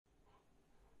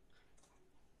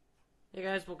Hey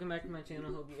guys, welcome back to my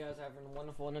channel. Hope you guys are having a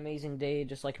wonderful and amazing day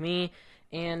just like me.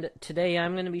 And today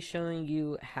I'm going to be showing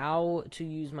you how to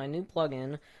use my new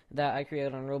plugin that I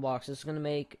created on Roblox. It's going to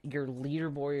make your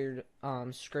leaderboard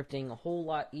scripting a whole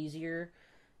lot easier,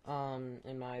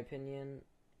 in my opinion.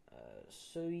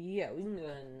 So yeah, we can go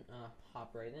ahead and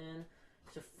hop right in.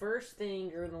 So first thing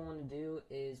you're going to want to do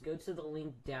is go to the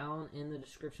link down in the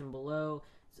description below.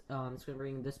 It's going to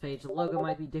bring this page. The logo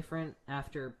might be different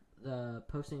after the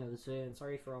posting of this video, and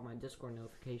sorry for all my Discord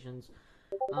notifications.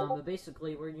 But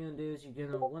basically, what you're gonna do is you're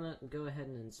gonna wanna go ahead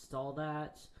and install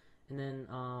that, and then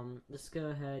just go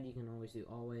ahead. You can always do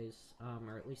always,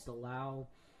 or at least allow,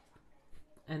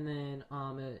 and then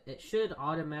it should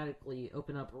automatically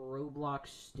open up ROBLOX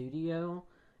Studio,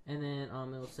 and then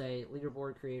it'll say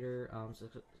leaderboard creator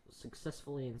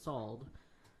successfully installed.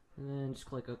 And then just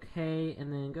click OK,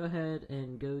 and then go ahead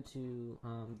and go to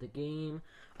the game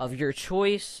of your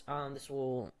choice. This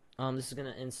is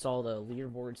gonna install the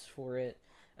leaderboards for it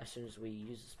as soon as we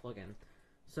use this plugin.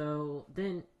 So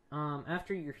then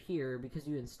after you're here, because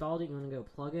you installed it, you want to go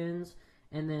plugins,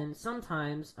 and then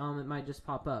sometimes it might just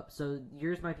pop up. So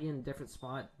yours might be in a different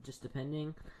spot, just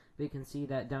depending. But you can see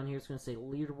that down here it's going to say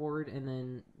leaderboard, and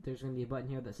then there's going to be a button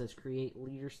here that says create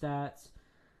leader stats.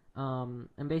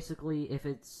 And basically, if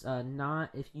it's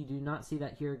if you do not see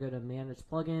that here, go to manage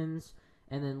plugins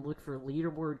and then look for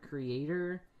leaderboard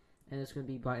creator, and it's going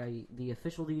to be by the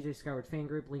official DJ Skyward fan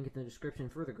group, link in the description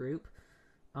for the group.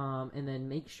 And then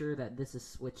make sure that this is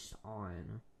switched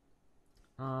on.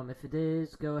 If it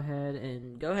is, go ahead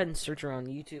and search around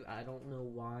YouTube. I don't know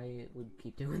why it would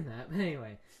keep doing that, but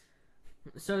anyway.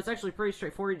 So it's actually pretty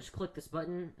straightforward. You just click this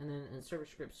button, and then in server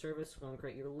script service, we're going to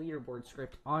create your leaderboard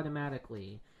script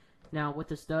automatically. Now, what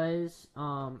this does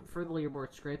for the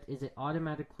leaderboard script is it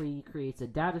automatically creates a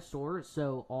data store,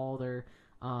 so all their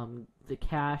the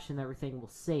cache and everything will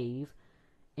save,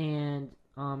 and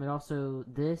it also,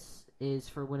 this is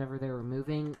for whenever they're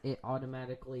removing, it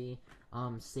automatically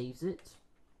saves it.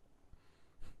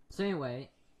 So anyway,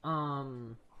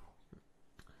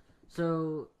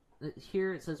 so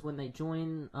here it says when they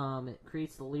join, it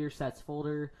creates the leader stats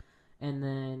folder, and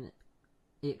then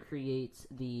it creates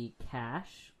the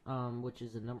cache, which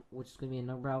is going to be a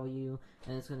number value,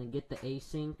 and it's going to get the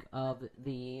async of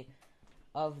the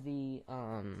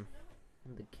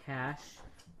cache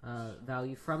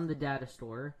value from the data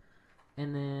store,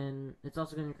 and then it's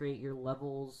also going to create your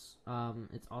levels.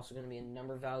 It's also going to be a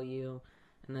number value,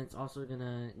 and then it's also going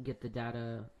to get the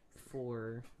data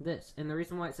for this. And the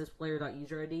reason why it says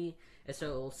player.userid is so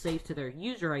it will save to their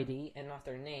user ID and not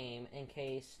their name, in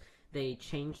case they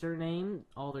change their name.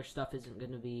 All their stuff isn't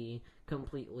going to be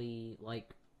completely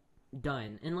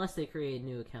done unless they create a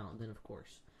new account, then of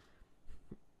course.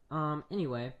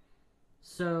 Anyway,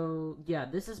 so yeah,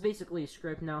 this is basically a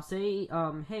script. Now say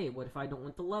hey, what if I don't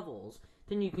want the levels?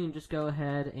 Then you can just go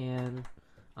ahead and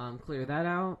clear that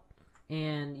out,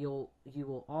 and you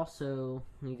will also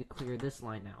need to clear this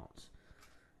line out.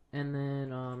 And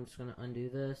then I'm just gonna undo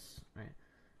this. All right.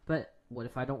 But what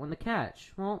if I don't want the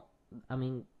cache? Well, I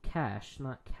mean cache,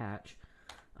 not catch.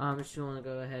 Just you want to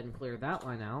go ahead and clear that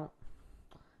line out,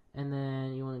 and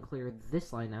then you want to clear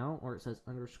this line out where it says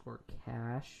underscore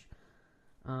cache.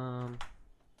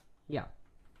 Yeah.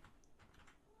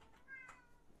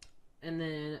 And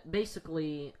then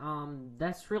basically,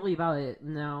 that's really about it.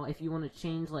 Now, if you want to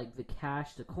change the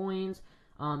cache to coins,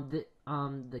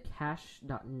 the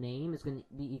cache.name is going to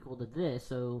be equal to this.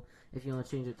 So if you want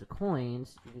to change it to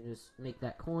coins, you can just make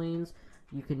that coins.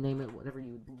 You can name it whatever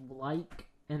you like,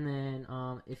 and then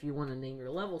if you want to name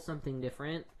your level something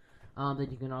different, then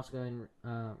you can also go and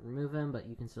remove them, but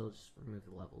you can still just remove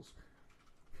the levels.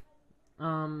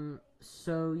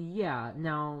 So yeah,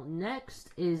 now next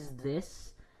is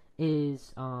this. You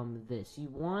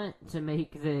want to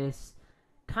make this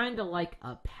kind of like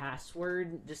a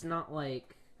password, just not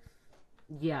like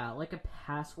a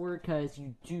password, because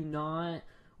you do not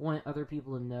want other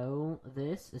people to know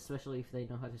this, especially if they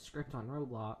know how to script on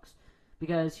Roblox.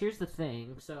 Because here's the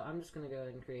thing, so I'm just gonna go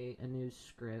ahead and create a new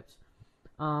script.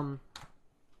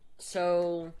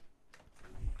 So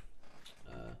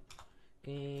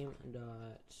game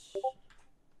dot,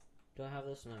 do I have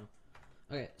this? No.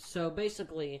 Okay, so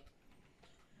basically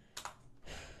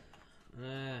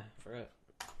forgot.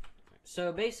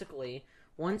 So basically,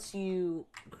 once you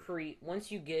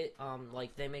get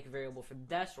they make a variable for the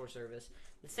dash store service,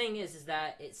 the thing is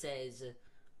that it says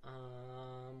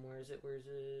where is it?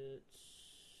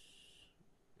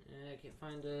 I can't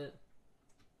find it.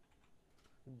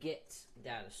 Get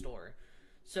data store.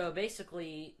 So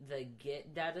basically, the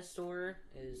get data store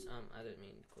is I didn't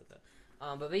mean to click that.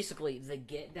 But basically, the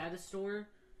get data store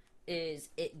is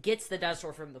it gets the data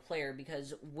store from the player,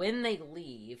 because when they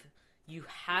leave, you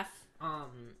have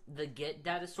the get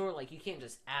data store. Like, you can't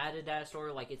just add a data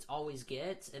store. Like, it's always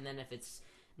gets, and then if it's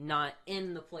not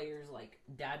in the player's like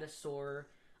data store,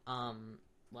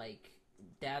 like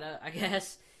data, I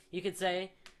guess you could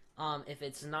say, if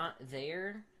it's not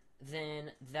there,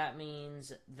 then that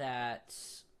means that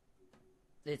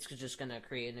it's just gonna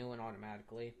create a new one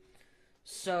automatically.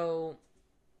 So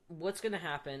what's gonna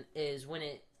happen is, when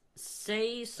it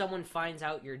say someone finds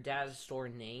out your data store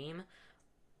name,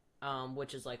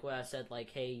 which is like what I said,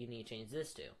 like, hey, you need to change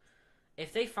this to.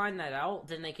 If they find that out,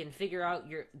 then they can figure out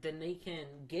then they can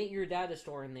get your data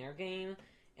store in their game,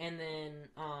 and then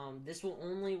this will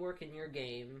only work in your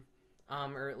game,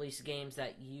 or at least games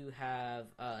that you have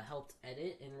helped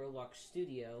edit in Roblox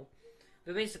Studio.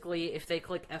 But basically, if they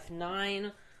click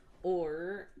F9,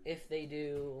 or if they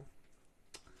do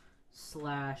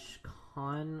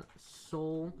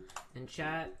 /console in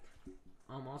chat,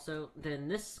 also, then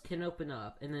this can open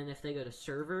up, and then if they go to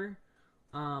server,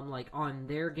 like on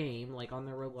their game, like on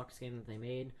their Roblox game that they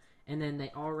made, and then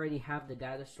they already have the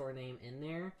data store name in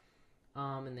there,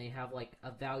 and they have like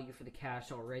a value for the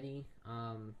cache already.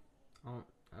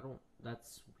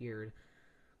 That's weird.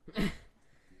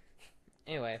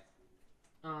 Anyway,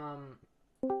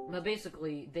 but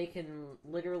basically, they can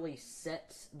literally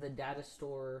set the data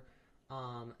store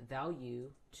value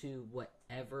to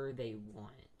whatever they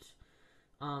want.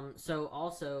 So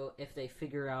also, if they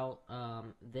figure out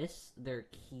their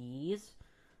keys,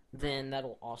 then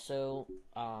that'll also,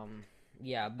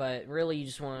 yeah, but really you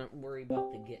just want to worry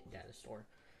about the get data store.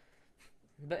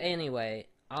 But anyway,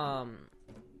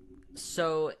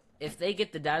 so if they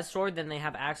get the data store, then they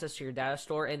have access to your data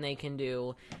store, and they can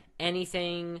do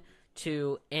anything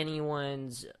to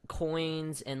anyone's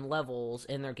coins and levels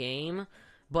in their game,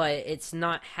 but it's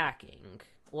not hacking.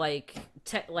 Like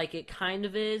it kind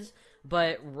of is,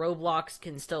 but Roblox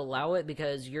can still allow it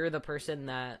because you're the person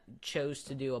that chose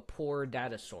to do a poor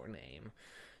data store name.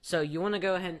 So you want to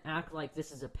go ahead and act like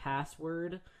this is a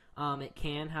password. It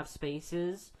can have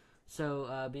spaces,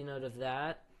 so be note of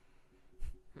that.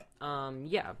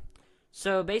 Yeah.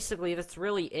 So basically, that's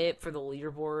really it for the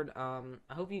leaderboard.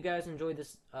 I hope you guys enjoyed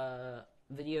this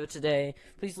video today.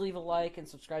 Please leave a like and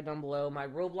subscribe down below. My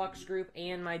Roblox group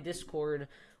and my Discord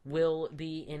will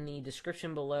be in the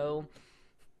description below.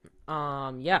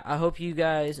 Yeah, I hope you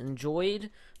guys enjoyed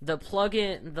the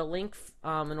plugin. The link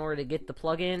in order to get the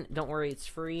plugin, don't worry, it's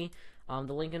free.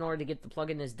 The link in order to get the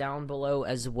plugin is down below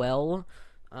as well.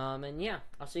 And yeah,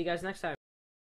 I'll see you guys next time.